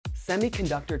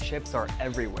Semiconductor chips are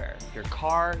everywhere. Your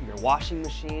car, your washing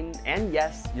machine, and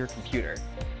yes, your computer.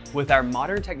 With our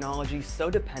modern technology so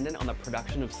dependent on the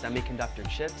production of semiconductor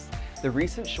chips, the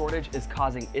recent shortage is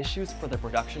causing issues for the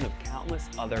production of countless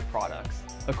other products.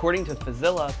 According to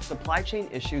Fudzilla, supply chain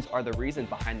issues are the reason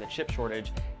behind the chip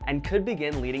shortage and could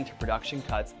begin leading to production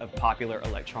cuts of popular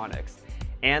electronics.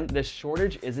 And this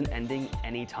shortage isn't ending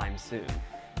anytime soon.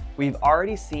 We've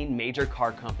already seen major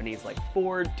car companies like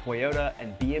Ford, Toyota,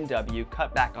 and BMW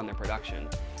cut back on their production.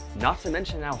 Not to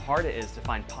mention how hard it is to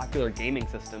find popular gaming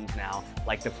systems now,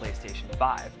 like the PlayStation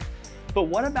 5. But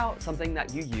what about something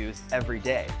that you use every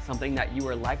day, something that you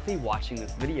are likely watching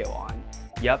this video on?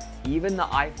 Yep, even the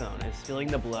iPhone is feeling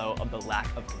the blow of the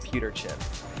lack of computer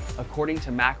chips. According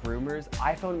to Macrumors,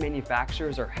 iPhone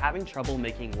manufacturers are having trouble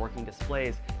making working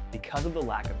displays because of the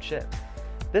lack of chips.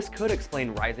 This could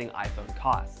explain rising iPhone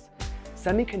costs.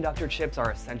 Semiconductor chips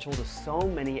are essential to so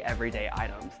many everyday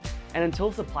items, and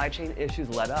until supply chain issues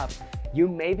let up, you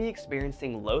may be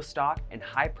experiencing low stock and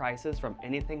high prices from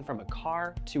anything from a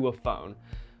car to a phone.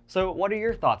 So what are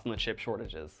your thoughts on the chip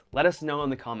shortages? Let us know in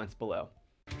the comments below.